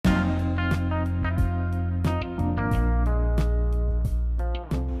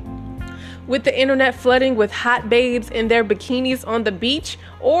With the internet flooding with hot babes in their bikinis on the beach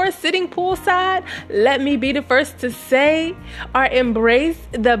or sitting poolside, let me be the first to say or embrace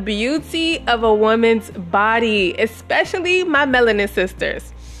the beauty of a woman's body, especially my melanin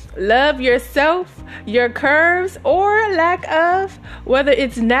sisters. Love yourself, your curves, or lack of, whether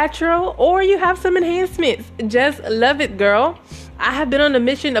it's natural or you have some enhancements. Just love it, girl. I have been on a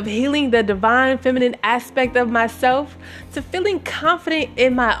mission of healing the divine feminine aspect of myself to feeling confident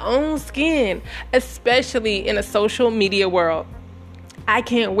in my own skin, especially in a social media world. I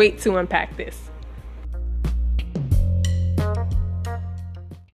can't wait to unpack this.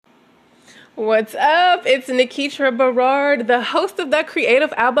 What's up? It's Nikitra Berard, the host of the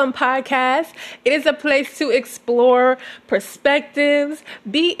Creative Album Podcast. It is a place to explore perspectives,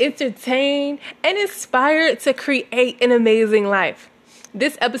 be entertained, and inspired to create an amazing life.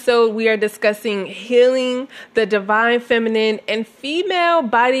 This episode, we are discussing healing the divine feminine and female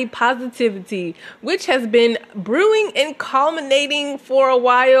body positivity, which has been brewing and culminating for a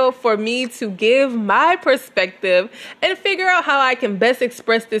while for me to give my perspective and figure out how I can best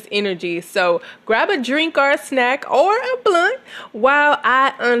express this energy. So grab a drink or a snack or a blunt while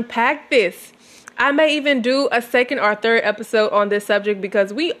I unpack this. I may even do a second or third episode on this subject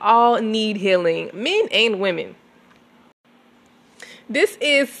because we all need healing, men and women. This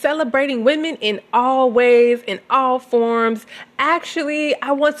is celebrating women in all ways, in all forms. Actually,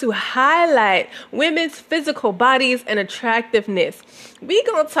 I want to highlight women's physical bodies and attractiveness. We're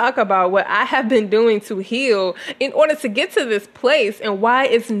going to talk about what I have been doing to heal in order to get to this place and why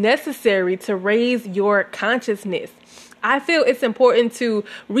it's necessary to raise your consciousness. I feel it's important to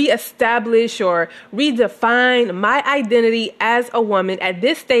reestablish or redefine my identity as a woman at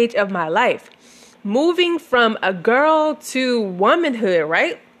this stage of my life. Moving from a girl to womanhood,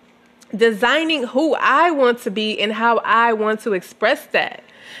 right? Designing who I want to be and how I want to express that.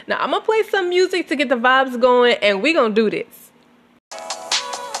 Now, I'm going to play some music to get the vibes going, and we're going to do this.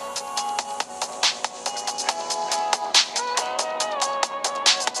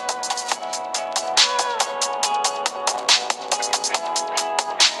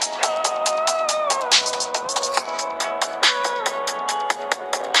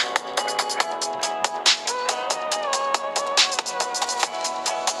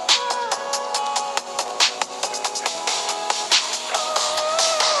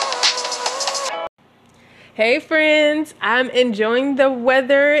 Hey friends, I'm enjoying the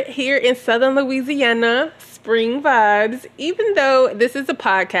weather here in Southern Louisiana, spring vibes. Even though this is a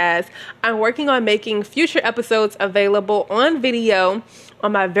podcast, I'm working on making future episodes available on video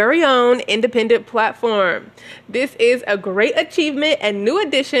on my very own independent platform. This is a great achievement and new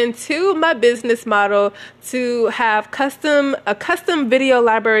addition to my business model to have a custom video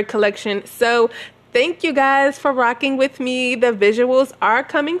library collection. So thank you guys for rocking with me. The visuals are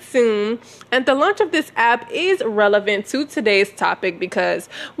coming soon. And the launch of this app is relevant to today's topic because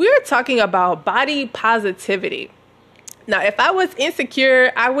we are talking about body positivity. Now, if I was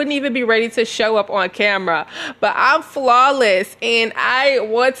insecure, I wouldn't even be ready to show up on camera. But I'm flawless and I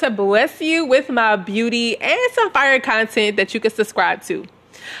want to bless you with my beauty and some fire content that you can subscribe to.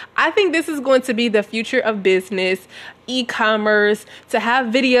 I think this is going to be the future of business. E-commerce, to have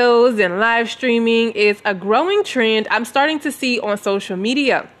videos and live streaming is a growing trend I'm starting to see on social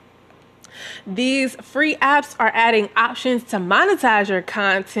media. These free apps are adding options to monetize your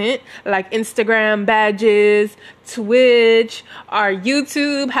content, like Instagram badges, Twitch, or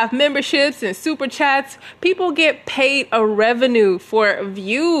YouTube have memberships and super chats. People get paid a revenue for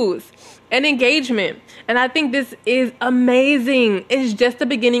views and engagement. And I think this is amazing. It's just the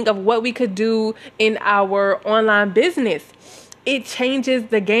beginning of what we could do in our online business. It changes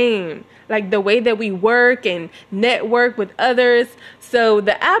the game, like the way that we work and network with others. So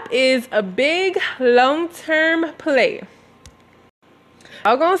the app is a big long-term play.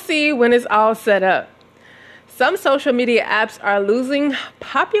 I'm going to see when it's all set up. Some social media apps are losing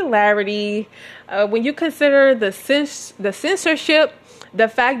popularity when you consider the censorship, the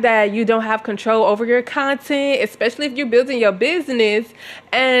fact that you don't have control over your content, especially if you're building your business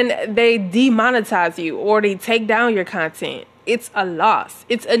and they demonetize you or they take down your content. It's a loss.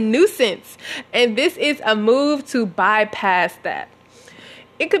 It's a nuisance. And this is a move to bypass that.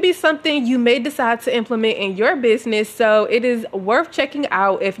 It could be something you may decide to implement in your business, so it is worth checking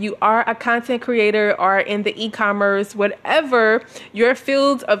out if you are a content creator or in the e-commerce, whatever your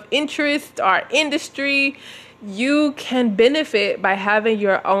fields of interest or industry. You can benefit by having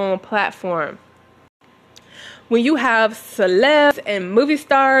your own platform. When you have celebs and movie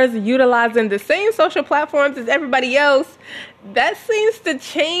stars utilizing the same social platforms as everybody else, that seems to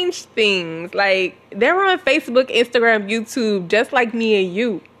change things. Like, they're on Facebook, Instagram, YouTube, just like me and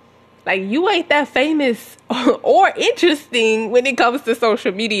you. Like, you ain't that famous or interesting when it comes to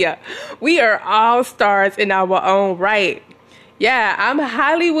social media. We are all stars in our own right. Yeah, I'm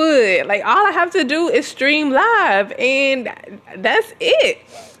Hollywood. Like, all I have to do is stream live, and that's it.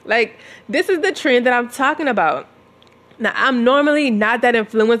 Like, this is the trend that I'm talking about. Now, I'm normally not that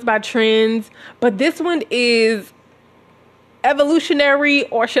influenced by trends, but this one is evolutionary,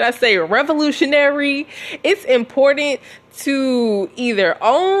 or should I say revolutionary. It's important to either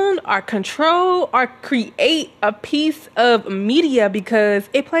own or control or create a piece of media because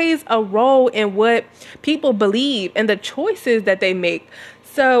it plays a role in what people believe and the choices that they make.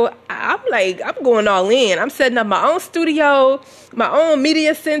 So I'm going all in. I'm setting up my own studio, my own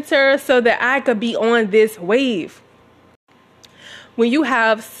media center so that I could be on this wave. When you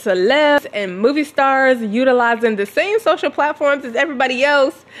have celebs and movie stars utilizing the same social platforms as everybody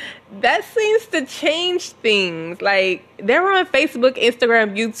else, that seems to change things. Like, they're on Facebook,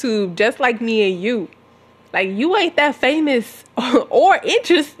 Instagram, YouTube, just like me and you. Like, you ain't that famous or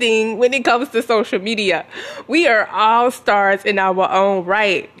interesting when it comes to social media. We are all stars in our own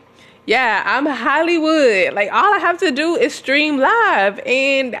right. Yeah, I'm Hollywood. Like, all I have to do is stream live,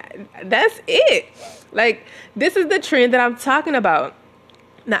 and that's it. Like, this is the trend that I'm talking about.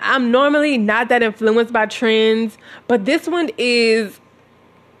 Now, I'm normally not that influenced by trends, but this one is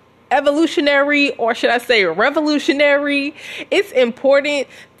evolutionary, or should I say revolutionary. It's important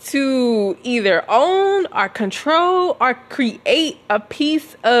to either own or control or create a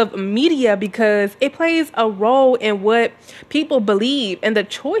piece of media because it plays a role in what people believe and the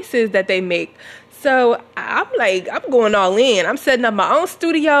choices that they make. So I'm going all in. I'm setting up my own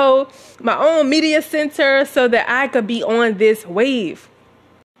studio, my own media center so that I could be on this wave.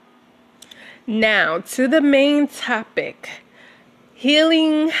 Now, to the main topic: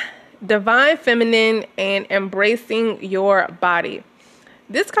 healing, divine feminine, and embracing your body.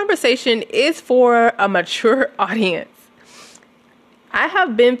 This conversation is for a mature audience. I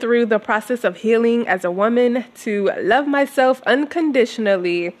have been through the process of healing as a woman to love myself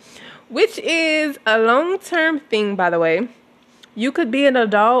unconditionally, which is a long-term thing, by the way. You could be an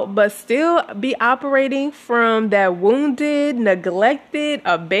adult, but still be operating from that wounded, neglected,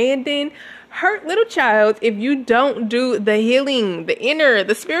 abandoned, hurt little child if you don't do the healing, the inner,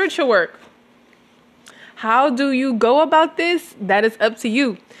 the spiritual work. How do you go about this? That is up to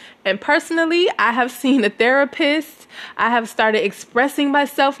you. And personally, I have seen a therapist. I have started expressing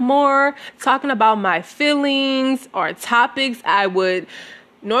myself more, talking about my feelings or topics I would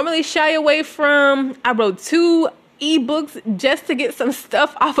normally shy away from. I wrote 2 ebooks just to get some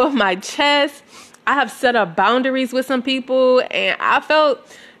stuff off of my chest. I have set up boundaries with some people, and I felt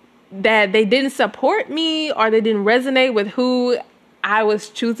that they didn't support me or they didn't resonate with who I was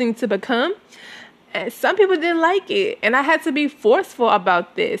choosing to become. And some people didn't like it, and I had to be forceful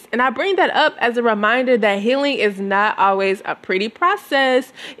about this. And I bring that up as a reminder that healing is not always a pretty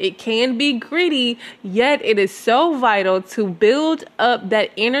process. It can be gritty, yet it is so vital to build up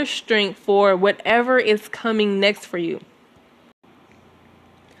that inner strength for whatever is coming next for you.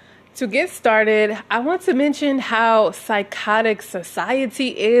 To get started, I want to mention how psychotic society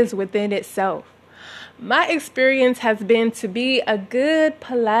is within itself. My experience has been to be a good,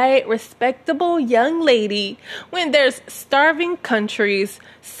 polite, respectable young lady when there's starving countries,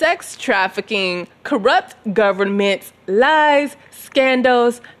 sex trafficking, corrupt governments, lies,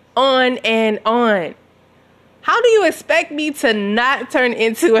 scandals, on and on. How do you expect me to not turn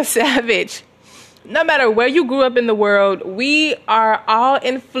into a savage? No matter where you grew up in the world, we are all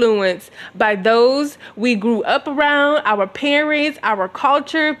influenced by those we grew up around. Our parents, our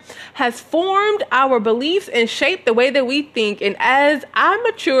culture has formed our beliefs and shaped the way that we think. And as I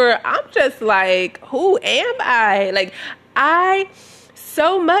mature, I'm just like, who am I? Like, I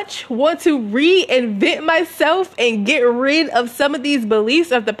so much want to reinvent myself and get rid of some of these beliefs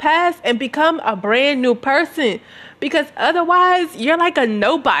of the past and become a brand new person. Because otherwise, you're like a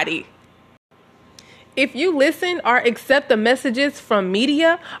nobody. If you listen or accept the messages from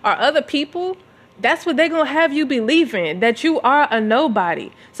media or other people, that's what they're going to have you believing, that you are a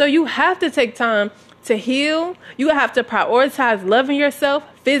nobody. So you have to take time to heal. You have to prioritize loving yourself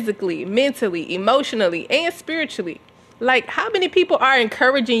physically, mentally, emotionally, and spiritually. Like, how many people are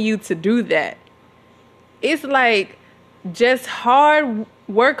encouraging you to do that? It's like, just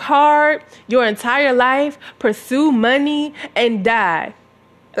work hard your entire life, pursue money, and die.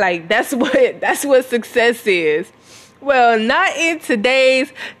 Like, that's what success is. Well, not in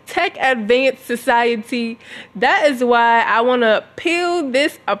today's tech advanced society. That is why I want to peel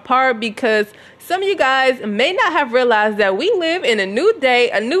this apart, because some of you guys may not have realized that we live in a new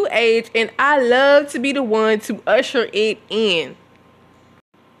day, a new age, and I love to be the one to usher it in.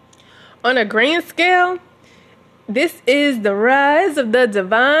 On a grand scale, this is the rise of the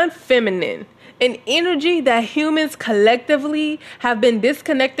divine feminine, an energy that humans collectively have been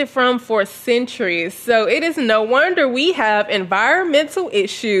disconnected from for centuries. So it is no wonder we have environmental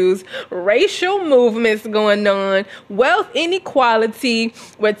issues, racial movements going on, wealth inequality,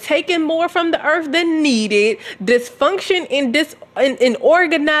 we're taking more from the earth than needed, dysfunction in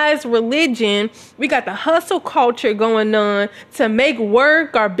organized religion. We got the hustle culture going on to make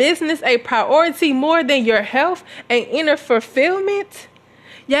work or business a priority more than your health and inner fulfillment.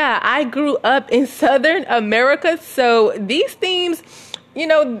 Yeah, I grew up in Southern America, so these themes,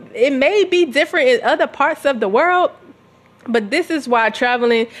 it may be different in other parts of the world, but this is why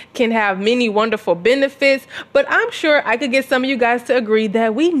traveling can have many wonderful benefits. But I'm sure I could get some of you guys to agree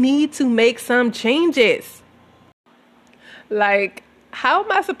that we need to make some changes. Like, how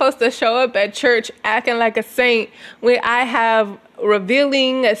am I supposed to show up at church acting like a saint when I have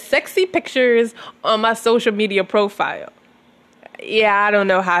revealing sexy pictures on my social media profile? Yeah, I don't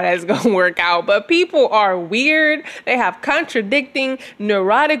know how that's going to work out, but people are weird. They have contradicting,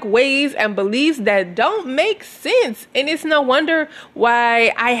 neurotic ways and beliefs that don't make sense. And it's no wonder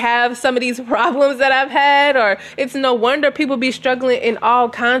why I have some of these problems that I've had, or it's no wonder people be struggling in all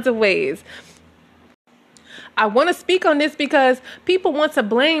kinds of ways. I want to speak on this because people want to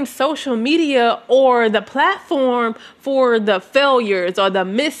blame social media or the platform for the failures or the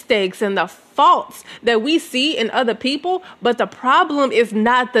mistakes and the faults that we see in other people. But the problem is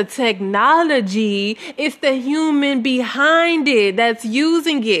not the technology. It's the human behind it that's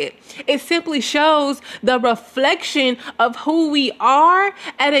using it. It simply shows the reflection of who we are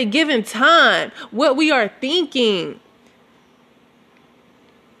at a given time, what we are thinking.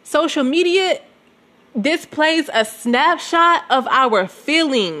 Social media displays a snapshot of our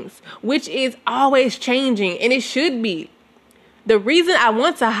feelings, which is always changing, and it should be. The reason I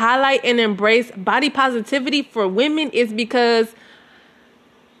want to highlight and embrace body positivity for women is because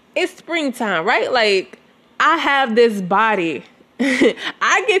it's springtime, right? Like, I have this body.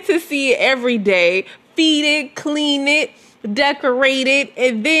 I get to see it every day, feed it, clean it, decorate it,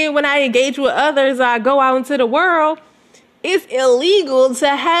 and then when I engage with others, I go out into the world. It's illegal to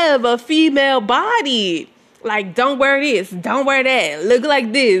have a female body. Like, don't wear this, don't wear that, look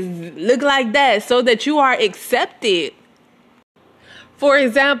like this, look like that, so that you are accepted. For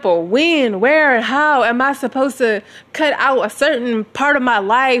example, when, where, and how am I supposed to cut out a certain part of my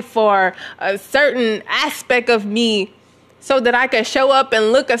life or a certain aspect of me so that I can show up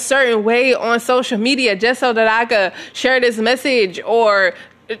and look a certain way on social media just so that I could share this message or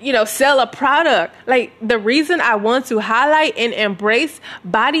sell a product? Like, the reason I want to highlight and embrace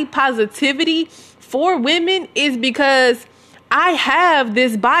body positivity for women is because I have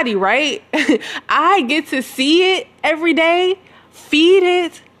this body, right? I get to see it every day, feed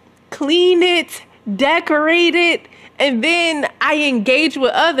it, clean it, decorate it, and then I engage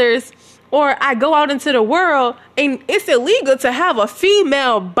with others, or I go out into the world and it's illegal to have a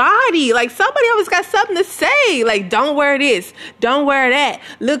female body. Like, somebody always got something to say. Like, don't wear this, don't wear that,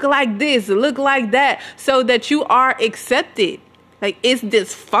 look like this, look like that, so that you are accepted. Like, it's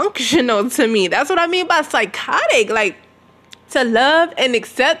dysfunctional to me. That's what I mean by psychotic. Like, to love and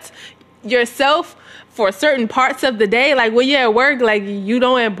accept yourself for certain parts of the day, like when you're at work, like you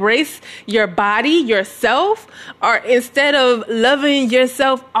don't embrace your body, yourself, or instead of loving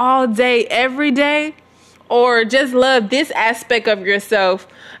yourself all day, every day, or just love this aspect of yourself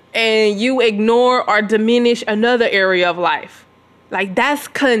and you ignore or diminish another area of life. Like, that's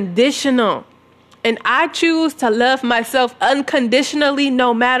conditional. And I choose to love myself unconditionally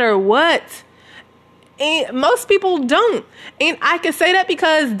no matter what. And most people don't. And I can say that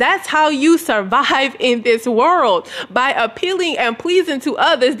because that's how you survive in this world, by appealing and pleasing to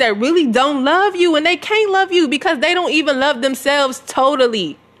others that really don't love you, and they can't love you because they don't even love themselves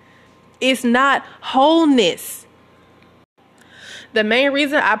totally. It's not wholeness. The main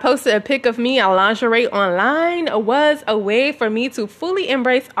reason I posted a pic of me in lingerie online was a way for me to fully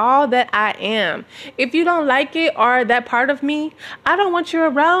embrace all that I am. If you don't like it or that part of me, I don't want you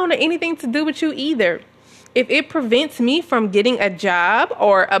around or anything to do with you either. If it prevents me from getting a job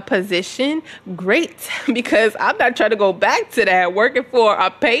or a position, great, because I'm not trying to go back to that, working for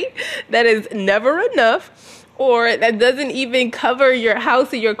a pay that is never enough, or that doesn't even cover your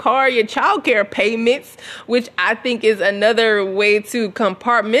house or your car, your childcare payments, which I think is another way to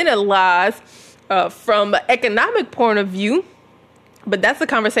compartmentalize from an economic point of view. But that's a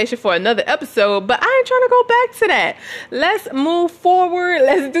conversation for another episode. But I ain't trying to go back to that. Let's move forward.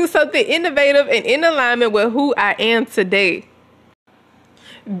 Let's do something innovative and in alignment with who I am today.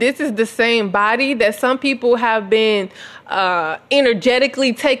 this is the same body that some people have been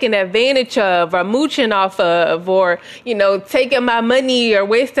energetically taken advantage of or mooching off of, or, taking my money or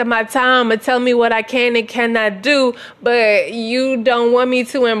wasting my time or telling me what I can and cannot do. But you don't want me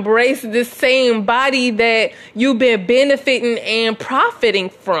to embrace this same body that you've been benefiting and profiting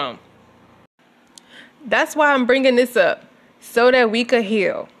from. That's why I'm bringing this up, so that we could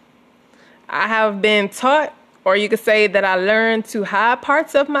heal. I have been taught, or you could say that I learned to hide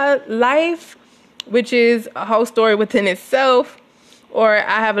parts of my life, which is a whole story within itself. Or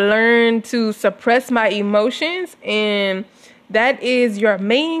I have learned to suppress my emotions, and that is your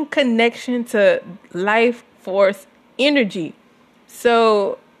main connection to life force energy.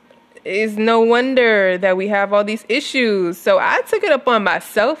 So it's no wonder that we have all these issues. So I took it upon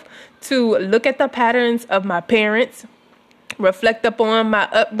myself to look at the patterns of my parents, reflect upon my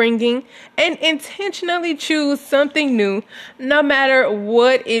upbringing, and intentionally choose something new, no matter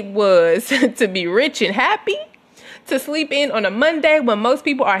what it was. To be rich and happy, to sleep in on a Monday when most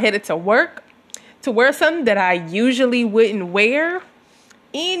people are headed to work, to wear something that I usually wouldn't wear,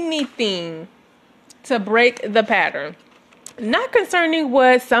 anything to break the pattern. Not concerning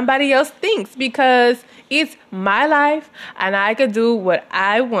what somebody else thinks, because it's my life and I could do what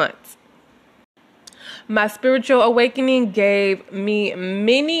I want. My spiritual awakening gave me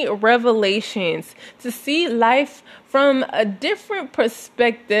many revelations to see life from a different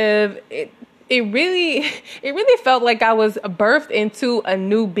perspective. It really felt like I was birthed into a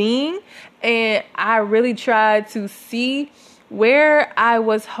new being, and I really tried to see where I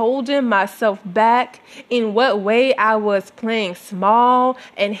was holding myself back, in what way I was playing small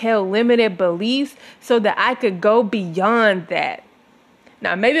and held limited beliefs so that I could go beyond that.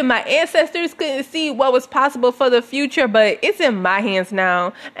 Now, maybe my ancestors couldn't see what was possible for the future, but it's in my hands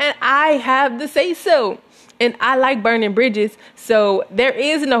now, and I have the say so. And I like burning bridges, so there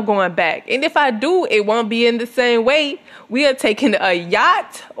is no going back. And if I do, it won't be in the same way. We are taking a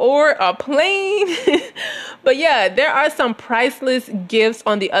yacht or a plane. But yeah, there are some priceless gifts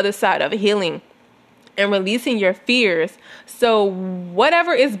on the other side of healing and releasing your fears. So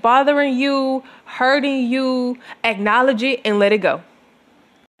whatever is bothering you, hurting you, acknowledge it and let it go.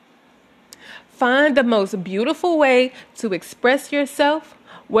 Find the most beautiful way to express yourself,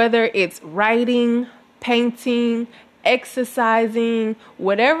 whether it's writing, painting, exercising,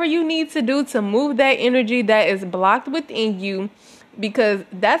 whatever you need to do to move that energy that is blocked within you, because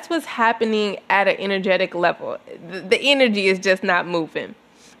that's what's happening at an energetic level. The energy is just not moving.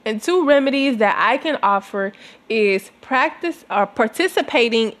 And 2 remedies that I can offer is practice or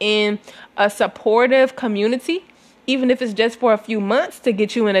participating in a supportive community, even if it's just for a few months to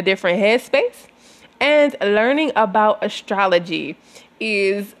get you in a different headspace. And learning about astrology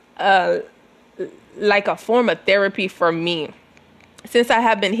is like a form of therapy for me. Since I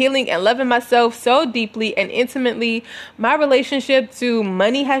have been healing and loving myself so deeply and intimately, my relationship to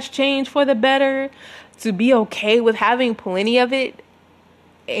money has changed for the better, to be okay with having plenty of it.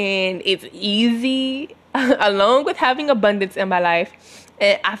 And it's easy, along with having abundance in my life.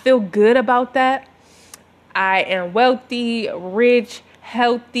 And I feel good about that. I am wealthy, rich,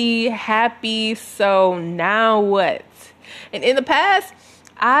 healthy, happy. So now what? And in the past,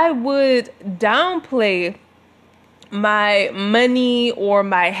 I would downplay my money or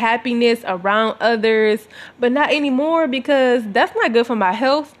my happiness around others, but not anymore, because that's not good for my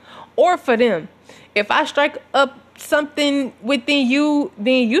health or for them. If I strike up something within you,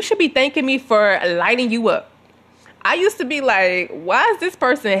 then you should be thanking me for lighting you up. I used to be like, why is this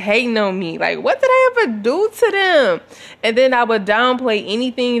person hating on me? Like, what did I ever do to them? And then I would downplay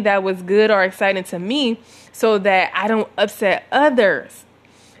anything that was good or exciting to me so that I don't upset others.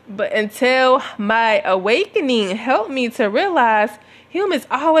 But until my awakening helped me to realize humans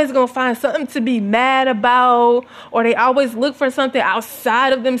always going to find something to be mad about, or they always look for something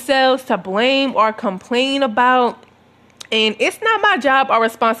outside of themselves to blame or complain about. And it's not my job or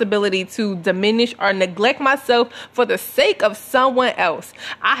responsibility to diminish or neglect myself for the sake of someone else.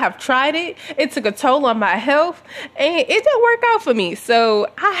 I have tried it. It took a toll on my health and it didn't work out for me. So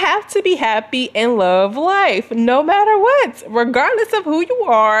I have to be happy and love life no matter what, regardless of who you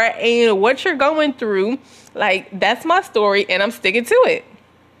are and what you're going through. Like, that's my story and I'm sticking to it.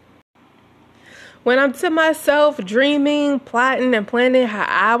 When I'm to myself dreaming, plotting, and planning how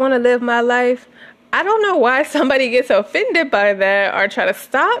I want to live my life, I don't know why somebody gets offended by that or try to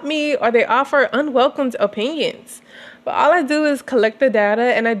stop me, or they offer unwelcomed opinions. But all I do is collect the data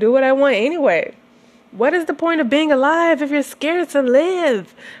and I do what I want anyway. What is the point of being alive if you're scared to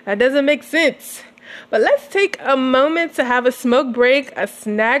live? That doesn't make sense. But let's take a moment to have a smoke break, a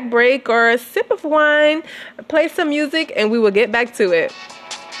snack break, or a sip of wine, play some music, and we will get back to it.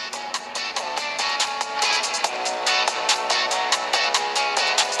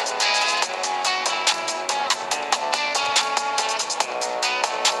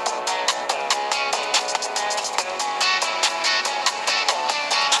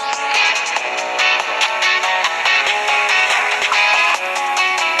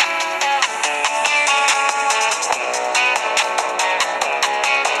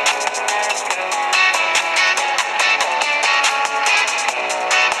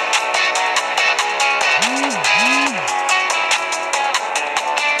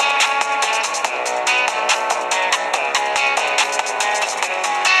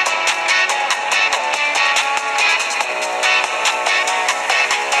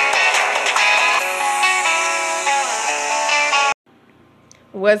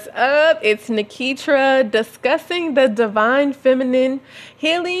 What's up? It's Nikitra discussing the divine feminine,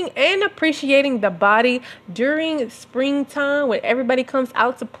 healing and appreciating the body during springtime when everybody comes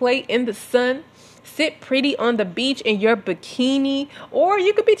out to play in the sun. Sit pretty on the beach in your bikini, or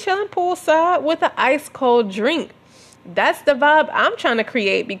you could be chilling poolside with an ice cold drink. That's the vibe I'm trying to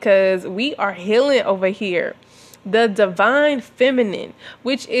create because we are healing over here. The divine feminine,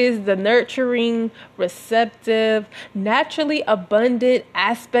 which is the nurturing, receptive, naturally abundant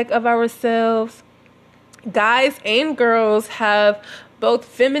aspect of ourselves. Guys and girls have both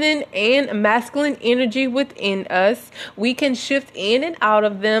feminine and masculine energy within us. We can shift in and out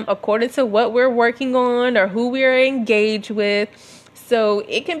of them according to what we're working on or who we are engaged with. So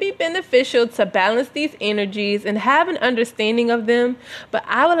it can be beneficial to balance these energies and have an understanding of them. But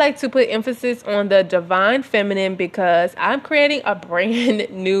I would like to put emphasis on the divine feminine because I'm creating a brand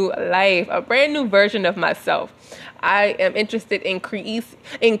new life, a brand new version of myself. I am interested in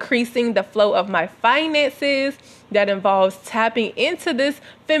increasing the flow of my finances. That involves tapping into this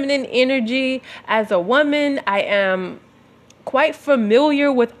feminine energy. As a woman, I am quite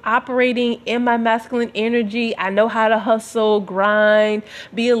familiar with operating in my masculine energy. I know how to hustle, grind,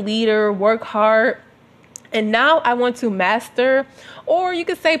 be a leader, work hard. And now I want to master, or you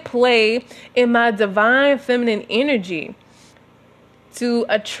could say play, in my divine feminine energy to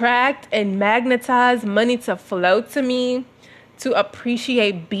attract and magnetize money to flow to me, to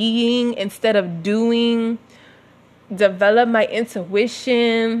appreciate being instead of doing, develop my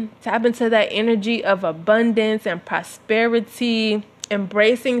intuition, tap into that energy of abundance and prosperity,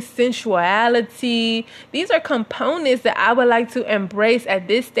 embracing sensuality. These are components that I would like to embrace at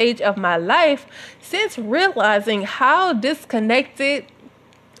this stage of my life, since realizing how disconnected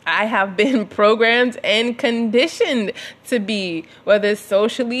I have been programmed and conditioned to be, whether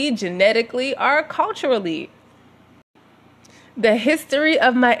socially, genetically, or culturally. The history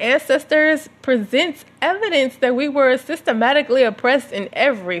of my ancestors presents evidence that we were systematically oppressed in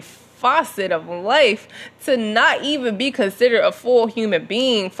every facet of life to not even be considered a full human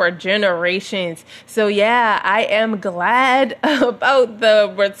being for generations. So yeah, I am glad about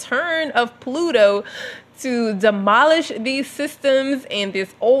the return of Pluto to demolish these systems and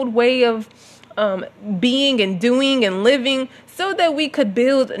this old way of being and doing and living so that we could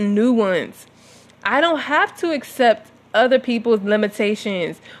build new ones. I don't have to accept other people's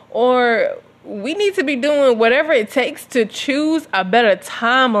limitations, or we need to be doing whatever it takes to choose a better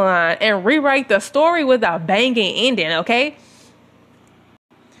timeline and rewrite the story with a banging ending, okay?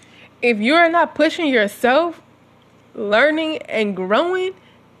 If you're not pushing yourself, learning and growing,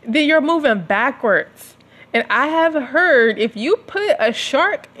 then you're moving backwards. And I have heard if you put a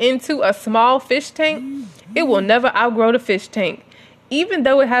shark into a small fish tank, it will never outgrow the fish tank, even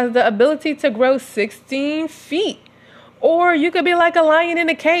though it has the ability to grow 16 feet. Or you could be like a lion in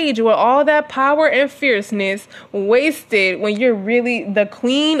a cage with all that power and fierceness wasted when you're really the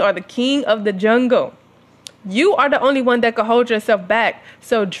queen or the king of the jungle. You are the only one that can hold yourself back.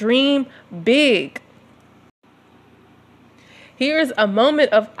 So dream big. Here's a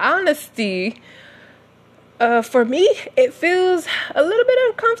moment of honesty. For me, it feels a little bit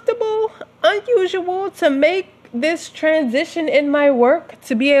uncomfortable, unusual to make this transition in my work,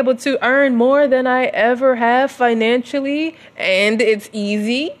 to be able to earn more than I ever have financially, and it's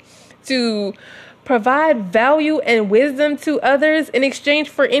easy to provide value and wisdom to others in exchange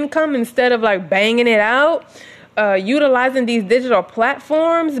for income instead of like banging it out, utilizing these digital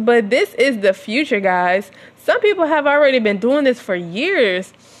platforms. But this is the future, guys. Some people have already been doing this for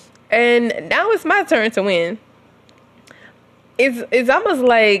years, and now it's my turn to win. It's almost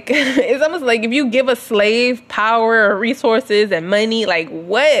like if you give a slave power or resources and money, like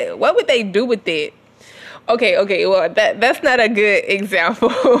what would they do with it? Okay, well that's not a good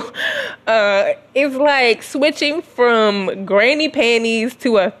example. It's like switching from granny panties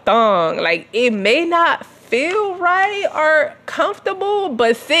to a thong. Like, it may not feel right or comfortable,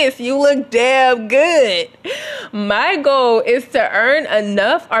 but sis, you look damn good. My goal is to earn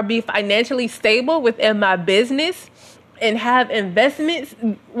enough or be financially stable within my business and have investments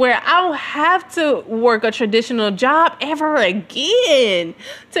where I don't have to work a traditional job ever again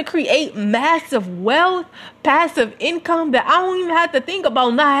to create massive wealth, passive income that I don't even have to think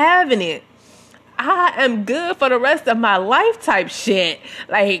about not having it. I am good for the rest of my life type shit,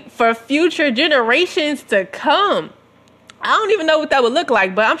 like for future generations to come. I don't even know what that would look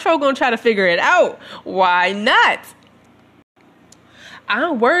like, but I'm sure gonna try to figure it out. Why not?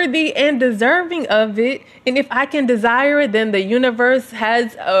 I'm worthy and deserving of it. And if I can desire it, then the universe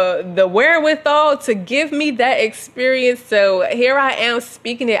has the wherewithal to give me that experience. So here I am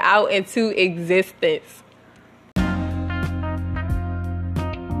speaking it out into existence.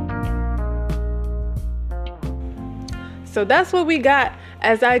 So that's what we got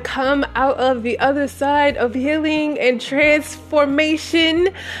as I come out of the other side of healing and transformation.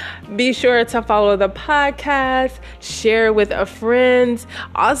 Be sure to follow the podcast, share with a friend.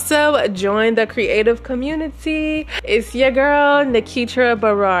 Also, join the creative community. It's your girl, Nikitra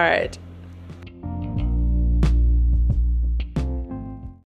Berard.